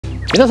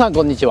皆さん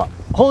こんにちは。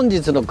本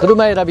日の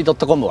車選びドッ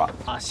トコムは、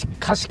し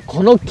かし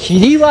この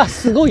霧は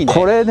すごいね。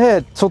これ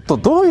ね、ちょっと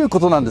どういうこ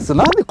となんですか。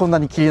なんでこんな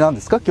に霧なん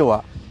ですか、今日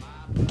は。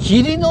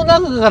霧の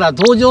中から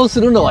登場す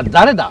るのは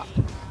誰だ。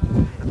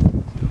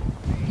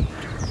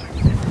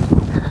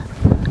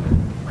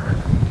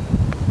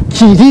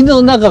霧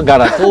の中か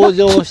ら登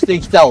場して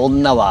きた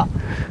女は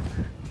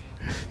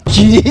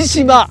霧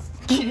島。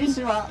霧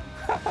島。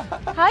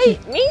はい、ミッ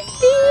テ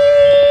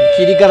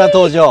ィ霧から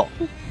登場。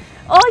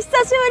お久しぶり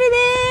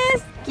で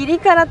す。霧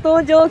から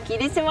登場、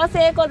霧島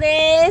聖子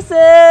です。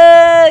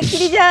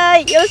霧じゃ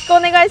い、よろしくお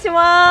願いし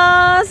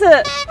ます。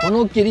こ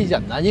の霧じゃ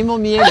何も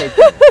見えないって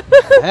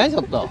ちょ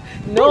っと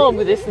ノー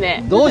ムです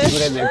ね。どうしてく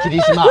れんのよ霧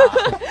島。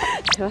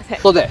すいません。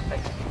とで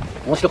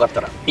面白かっ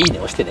たらいいね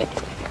押してね。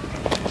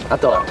あ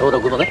とは登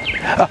録もね。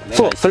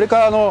そう、それ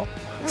から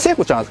聖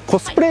子ちゃんコ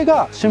スプレ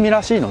が趣味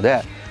らしいの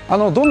で、ど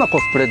んなコ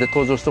スプレで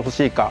登場してほ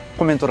しいか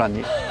コメント欄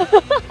に。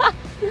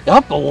や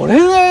っぱ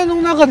俺の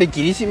中で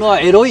霧島は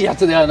エロいや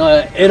つで、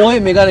エロい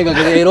眼鏡か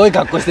けてエロい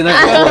格好してない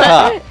から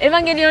さエヴ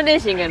ァンゲリオンレー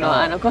シング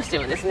のコスチュ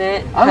ームです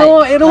ね。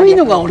エロい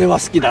のが俺は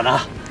好きだ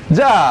な。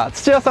じゃあ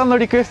土屋さんの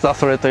リクエストは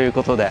それという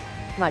ことで、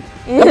まあ、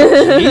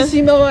霧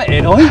島は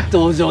エロい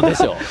登場で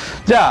しょ。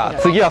じゃあ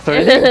次はそ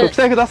れでご期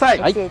待ください。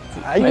はい、ケチ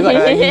バイバ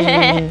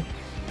イ。